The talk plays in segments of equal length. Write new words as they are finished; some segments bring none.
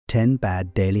10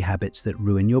 bad daily habits that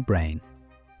ruin your brain.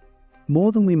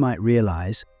 More than we might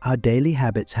realize, our daily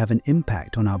habits have an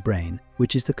impact on our brain,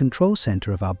 which is the control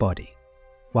center of our body.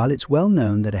 While it's well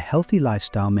known that a healthy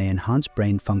lifestyle may enhance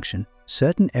brain function,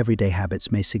 certain everyday habits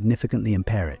may significantly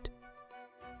impair it.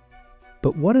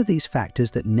 But what are these factors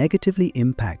that negatively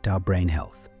impact our brain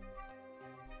health?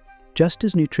 Just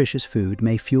as nutritious food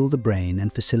may fuel the brain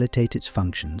and facilitate its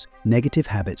functions, negative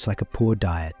habits like a poor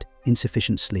diet,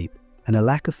 insufficient sleep, and a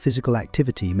lack of physical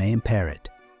activity may impair it.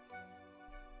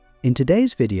 In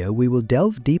today's video, we will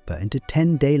delve deeper into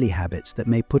 10 daily habits that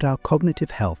may put our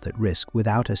cognitive health at risk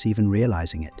without us even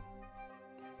realizing it.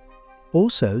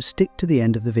 Also, stick to the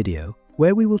end of the video,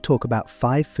 where we will talk about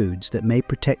 5 foods that may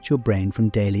protect your brain from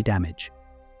daily damage.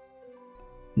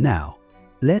 Now,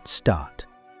 let's start.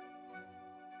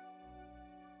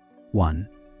 1.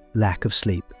 Lack of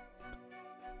sleep.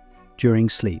 During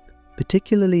sleep,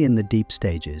 particularly in the deep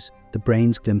stages, the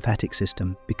brain's lymphatic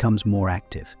system becomes more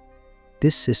active.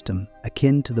 This system,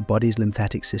 akin to the body's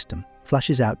lymphatic system,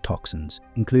 flushes out toxins,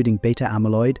 including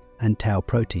beta-amyloid and tau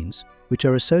proteins, which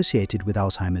are associated with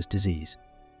Alzheimer's disease.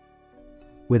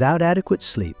 Without adequate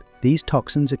sleep, these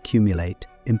toxins accumulate,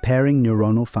 impairing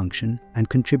neuronal function and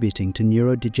contributing to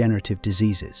neurodegenerative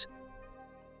diseases.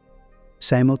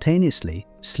 Simultaneously,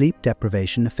 sleep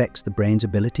deprivation affects the brain's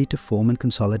ability to form and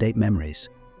consolidate memories.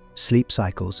 Sleep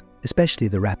cycles, especially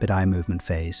the rapid eye movement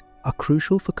phase, are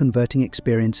crucial for converting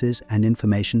experiences and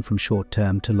information from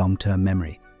short-term to long-term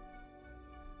memory.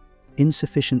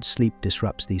 Insufficient sleep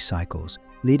disrupts these cycles,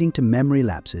 leading to memory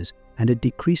lapses and a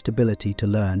decreased ability to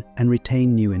learn and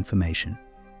retain new information.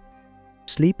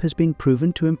 Sleep has been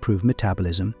proven to improve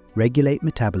metabolism, regulate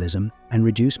metabolism, and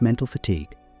reduce mental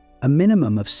fatigue. A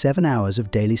minimum of 7 hours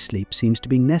of daily sleep seems to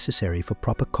be necessary for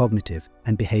proper cognitive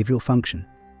and behavioral function.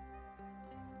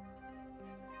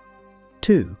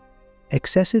 2.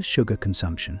 Excessive sugar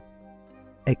consumption.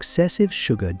 Excessive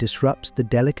sugar disrupts the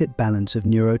delicate balance of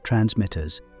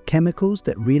neurotransmitters, chemicals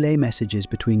that relay messages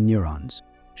between neurons.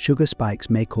 Sugar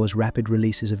spikes may cause rapid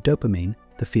releases of dopamine,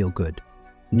 the feel-good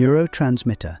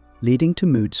neurotransmitter, leading to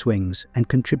mood swings and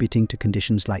contributing to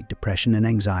conditions like depression and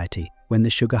anxiety when the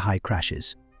sugar high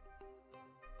crashes.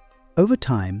 Over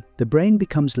time, the brain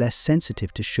becomes less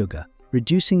sensitive to sugar,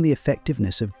 reducing the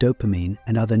effectiveness of dopamine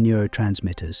and other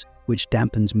neurotransmitters, which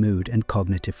dampens mood and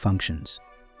cognitive functions.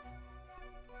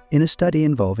 In a study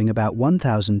involving about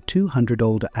 1,200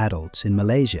 older adults in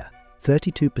Malaysia,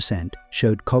 32%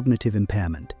 showed cognitive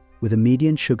impairment, with a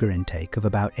median sugar intake of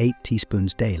about 8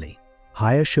 teaspoons daily.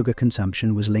 Higher sugar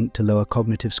consumption was linked to lower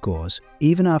cognitive scores,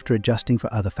 even after adjusting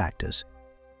for other factors.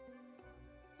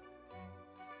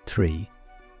 3.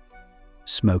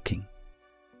 Smoking.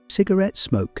 Cigarette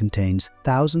smoke contains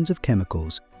thousands of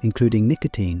chemicals, including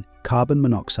nicotine, carbon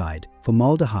monoxide,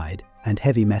 formaldehyde, and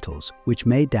heavy metals, which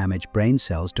may damage brain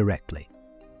cells directly.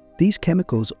 These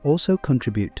chemicals also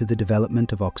contribute to the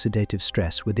development of oxidative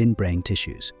stress within brain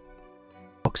tissues.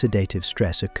 Oxidative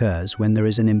stress occurs when there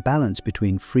is an imbalance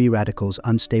between free radicals'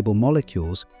 unstable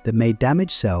molecules that may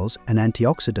damage cells and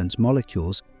antioxidants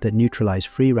molecules that neutralize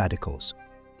free radicals.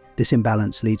 This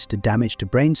imbalance leads to damage to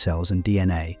brain cells and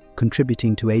DNA,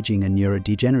 contributing to aging and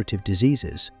neurodegenerative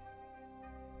diseases.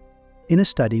 In a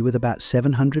study with about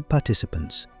 700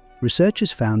 participants,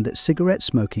 researchers found that cigarette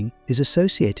smoking is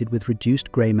associated with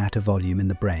reduced gray matter volume in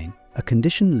the brain, a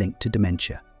condition linked to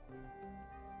dementia.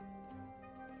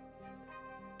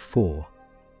 4.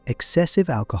 Excessive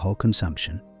alcohol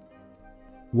consumption.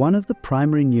 One of the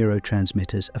primary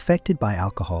neurotransmitters affected by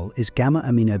alcohol is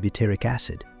gamma-aminobutyric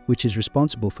acid, which is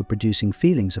responsible for producing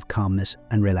feelings of calmness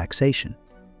and relaxation.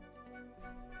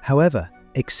 However,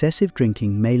 excessive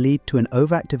drinking may lead to an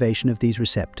overactivation of these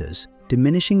receptors,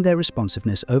 diminishing their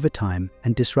responsiveness over time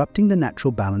and disrupting the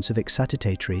natural balance of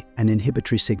excitatory and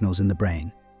inhibitory signals in the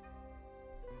brain.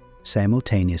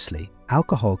 Simultaneously,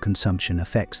 alcohol consumption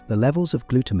affects the levels of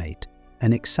glutamate,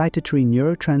 an excitatory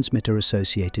neurotransmitter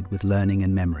associated with learning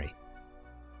and memory.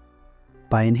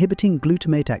 By inhibiting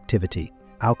glutamate activity,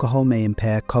 alcohol may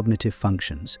impair cognitive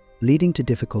functions, leading to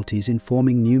difficulties in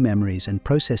forming new memories and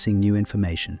processing new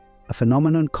information, a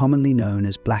phenomenon commonly known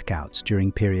as blackouts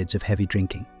during periods of heavy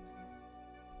drinking.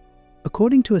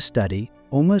 According to a study,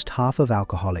 almost half of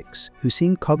alcoholics who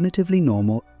seem cognitively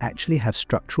normal actually have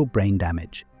structural brain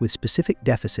damage, with specific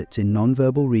deficits in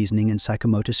nonverbal reasoning and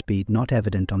psychomotor speed not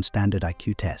evident on standard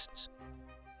IQ tests.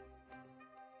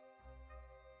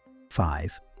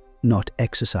 5. Not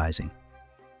exercising.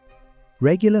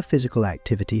 Regular physical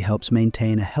activity helps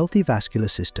maintain a healthy vascular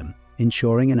system,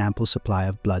 ensuring an ample supply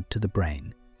of blood to the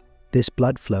brain. This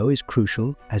blood flow is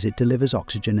crucial as it delivers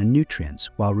oxygen and nutrients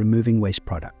while removing waste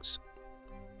products.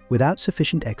 Without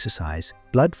sufficient exercise,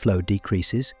 blood flow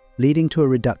decreases, leading to a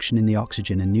reduction in the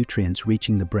oxygen and nutrients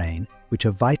reaching the brain, which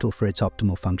are vital for its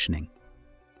optimal functioning.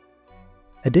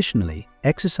 Additionally,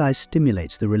 exercise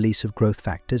stimulates the release of growth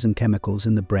factors and chemicals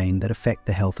in the brain that affect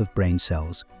the health of brain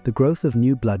cells, the growth of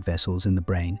new blood vessels in the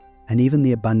brain, and even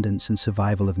the abundance and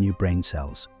survival of new brain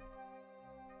cells.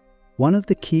 One of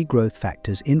the key growth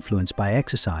factors influenced by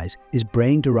exercise is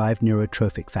brain-derived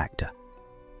neurotrophic factor.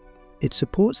 It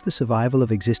supports the survival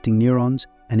of existing neurons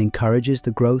and encourages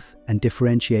the growth and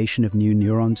differentiation of new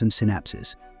neurons and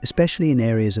synapses, especially in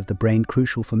areas of the brain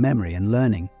crucial for memory and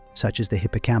learning, such as the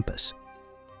hippocampus.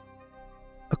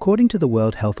 According to the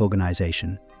World Health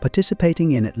Organization,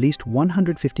 participating in at least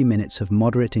 150 minutes of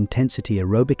moderate intensity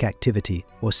aerobic activity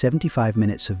or 75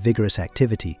 minutes of vigorous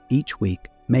activity each week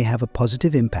may have a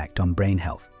positive impact on brain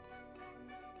health.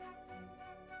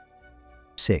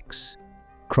 6.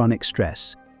 Chronic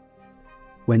stress.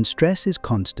 When stress is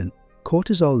constant,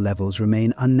 cortisol levels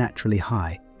remain unnaturally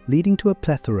high, leading to a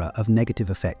plethora of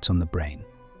negative effects on the brain.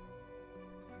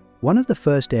 One of the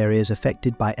first areas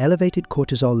affected by elevated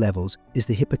cortisol levels is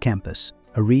the hippocampus,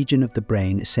 a region of the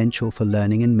brain essential for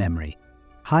learning and memory.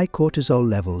 High cortisol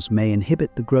levels may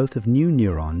inhibit the growth of new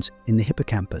neurons in the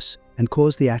hippocampus and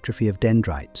cause the atrophy of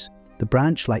dendrites, the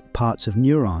branch-like parts of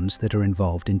neurons that are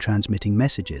involved in transmitting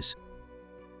messages.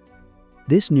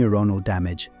 This neuronal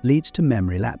damage leads to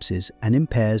memory lapses and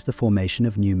impairs the formation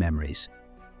of new memories.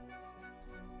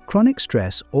 Chronic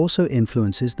stress also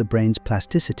influences the brain's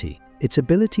plasticity, its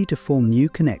ability to form new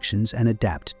connections and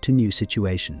adapt to new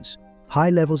situations. High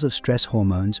levels of stress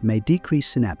hormones may decrease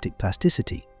synaptic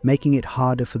plasticity, making it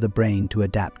harder for the brain to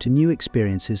adapt to new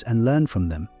experiences and learn from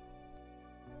them.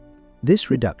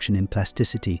 This reduction in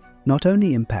plasticity not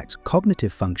only impacts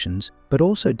cognitive functions, but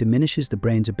also diminishes the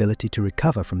brain's ability to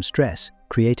recover from stress,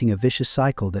 creating a vicious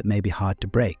cycle that may be hard to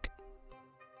break.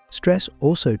 Stress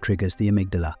also triggers the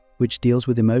amygdala, which deals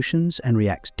with emotions and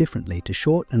reacts differently to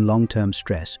short and long-term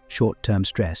stress. Short-term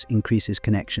stress increases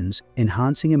connections,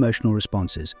 enhancing emotional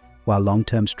responses, while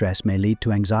long-term stress may lead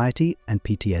to anxiety and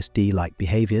PTSD-like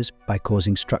behaviors by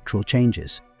causing structural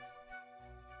changes.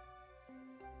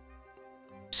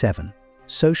 7.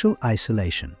 Social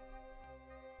isolation.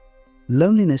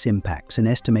 Loneliness impacts an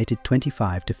estimated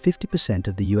 25 to 50%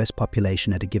 of the US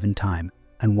population at a given time,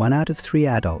 and 1 out of 3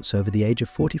 adults over the age of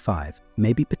 45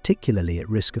 may be particularly at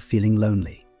risk of feeling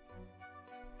lonely.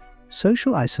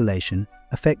 Social isolation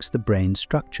affects the brain's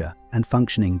structure and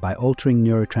functioning by altering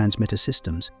neurotransmitter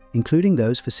systems, including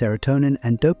those for serotonin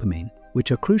and dopamine,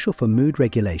 which are crucial for mood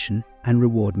regulation and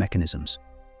reward mechanisms.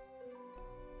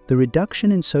 The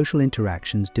reduction in social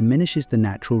interactions diminishes the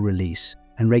natural release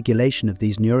and regulation of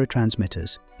these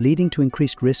neurotransmitters, leading to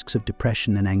increased risks of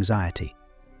depression and anxiety.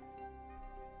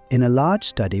 In a large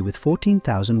study with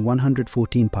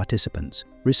 14,114 participants,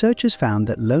 researchers found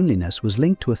that loneliness was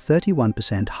linked to a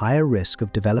 31% higher risk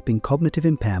of developing cognitive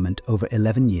impairment over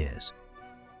 11 years.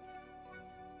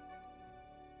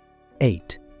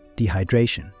 8.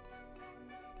 Dehydration.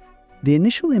 The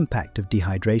initial impact of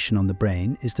dehydration on the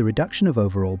brain is the reduction of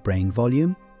overall brain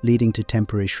volume, leading to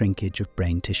temporary shrinkage of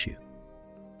brain tissue.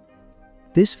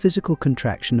 This physical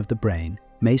contraction of the brain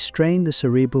may strain the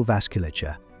cerebral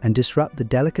vasculature and disrupt the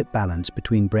delicate balance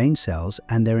between brain cells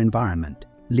and their environment,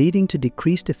 leading to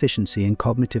decreased efficiency in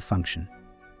cognitive function.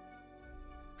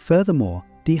 Furthermore,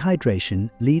 dehydration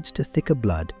leads to thicker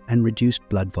blood and reduced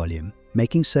blood volume,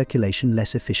 making circulation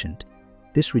less efficient.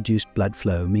 This reduced blood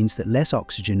flow means that less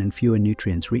oxygen and fewer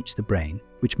nutrients reach the brain,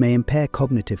 which may impair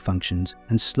cognitive functions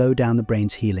and slow down the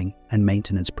brain's healing and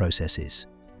maintenance processes.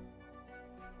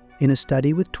 In a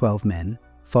study with 12 men,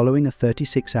 following a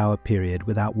 36-hour period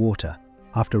without water,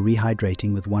 after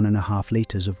rehydrating with 1.5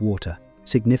 liters of water,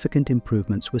 significant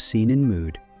improvements were seen in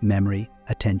mood, memory,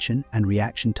 attention, and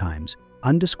reaction times,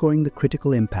 underscoring the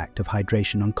critical impact of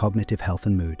hydration on cognitive health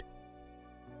and mood.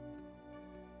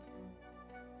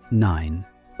 9.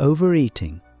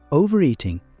 Overeating.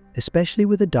 Overeating, especially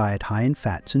with a diet high in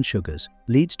fats and sugars,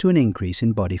 leads to an increase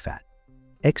in body fat.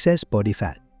 Excess body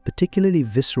fat, particularly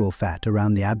visceral fat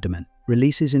around the abdomen,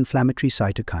 releases inflammatory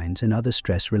cytokines and other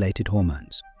stress-related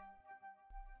hormones.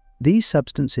 These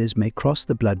substances may cross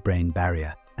the blood-brain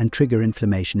barrier and trigger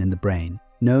inflammation in the brain,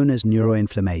 known as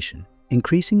neuroinflammation,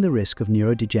 increasing the risk of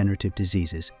neurodegenerative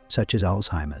diseases such as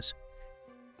Alzheimer's.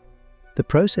 The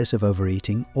process of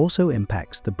overeating also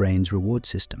impacts the brain's reward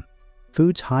system.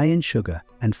 Foods high in sugar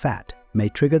and fat may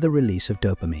trigger the release of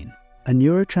dopamine, a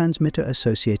neurotransmitter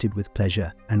associated with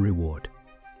pleasure and reward.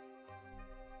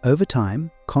 Over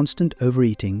time, constant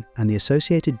overeating and the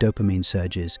associated dopamine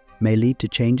surges may lead to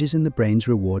changes in the brain's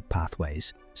reward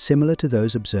pathways, similar to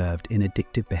those observed in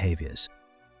addictive behaviors.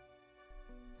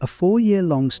 A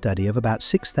 4-year-long study of about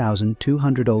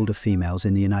 6,200 older females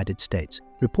in the United States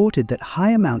reported that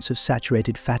high amounts of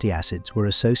saturated fatty acids were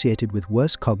associated with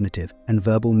worse cognitive and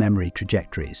verbal memory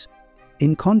trajectories.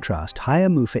 In contrast, higher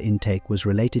MUFA intake was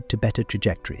related to better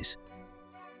trajectories.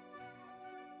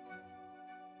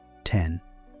 10.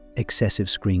 Excessive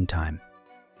screen time.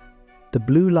 The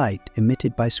blue light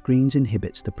emitted by screens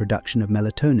inhibits the production of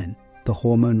melatonin, the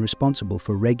hormone responsible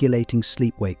for regulating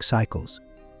sleep-wake cycles.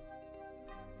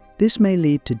 This may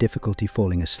lead to difficulty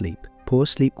falling asleep, poor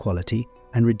sleep quality,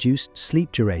 and reduced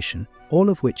sleep duration, all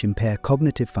of which impair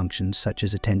cognitive functions such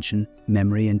as attention,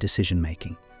 memory, and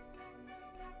decision-making.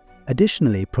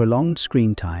 Additionally, prolonged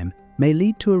screen time may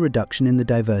lead to a reduction in the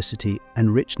diversity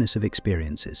and richness of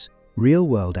experiences.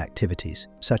 Real-world activities,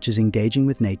 such as engaging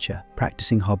with nature,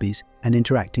 practicing hobbies, and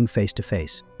interacting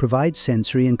face-to-face, provide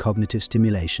sensory and cognitive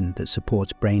stimulation that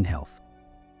supports brain health.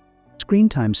 Screen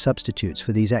time substitutes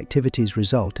for these activities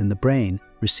result in the brain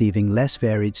receiving less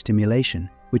varied stimulation,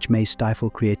 which may stifle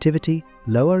creativity,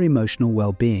 lower emotional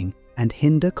well-being, and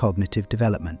hinder cognitive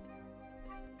development.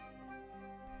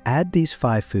 Add these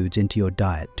 5 foods into your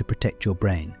diet to protect your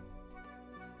brain.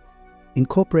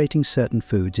 Incorporating certain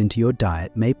foods into your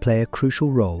diet may play a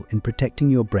crucial role in protecting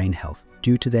your brain health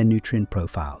due to their nutrient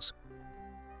profiles.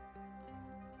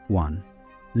 1.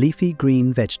 Leafy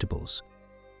green vegetables.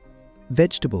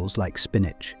 Vegetables like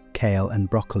spinach, kale, and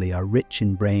broccoli are rich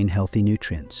in brain-healthy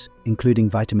nutrients, including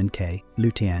vitamin K,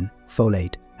 lutein,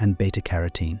 folate, and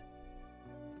beta-carotene.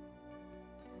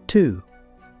 2.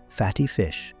 Fatty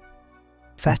fish.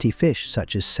 Fatty fish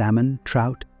such as salmon,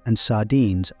 trout, and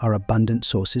sardines are abundant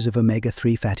sources of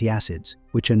omega-3 fatty acids,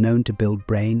 which are known to build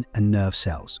brain and nerve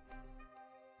cells.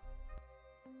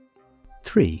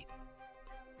 3.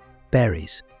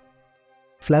 Berries.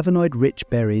 Flavonoid-rich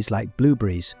berries like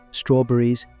blueberries,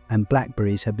 strawberries, and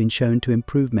blackberries have been shown to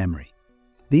improve memory.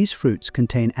 These fruits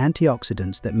contain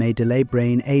antioxidants that may delay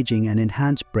brain aging and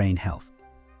enhance brain health.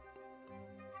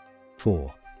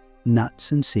 4.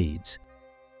 Nuts and seeds.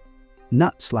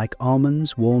 Nuts like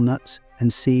almonds, walnuts,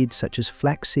 and seeds such as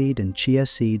flaxseed and chia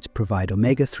seeds provide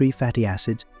omega-3 fatty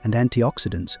acids and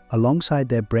antioxidants alongside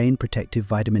their brain-protective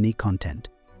vitamin E content.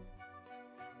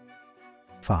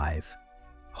 5.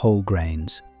 Whole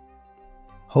grains.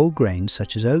 Whole grains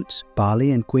such as oats,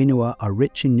 barley, and quinoa are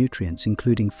rich in nutrients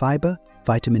including fiber,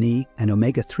 vitamin E, and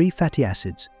omega-3 fatty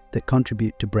acids that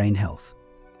contribute to brain health.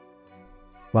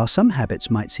 While some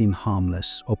habits might seem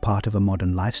harmless or part of a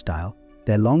modern lifestyle,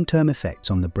 their long-term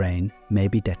effects on the brain may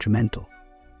be detrimental.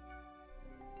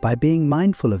 By being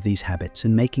mindful of these habits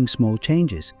and making small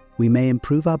changes, we may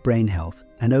improve our brain health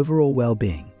and overall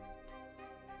well-being.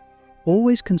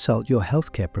 Always consult your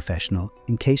healthcare professional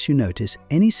in case you notice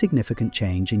any significant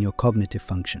change in your cognitive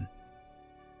function.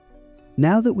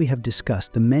 Now that we have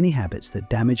discussed the many habits that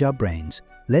damage our brains,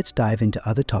 let's dive into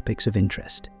other topics of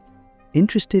interest.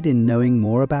 Interested in knowing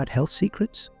more about health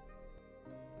secrets?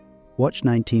 Watch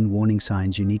 19 warning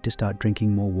signs you need to start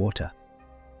drinking more water.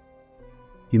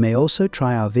 You may also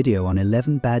try our video on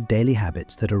 11 bad daily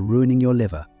habits that are ruining your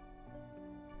liver.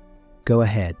 Go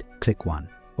ahead, click one.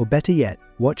 Or better yet,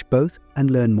 watch both and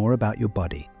learn more about your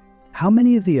body. How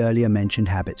many of the earlier mentioned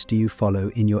habits do you follow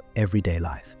in your everyday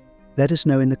life? Let us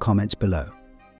know in the comments below.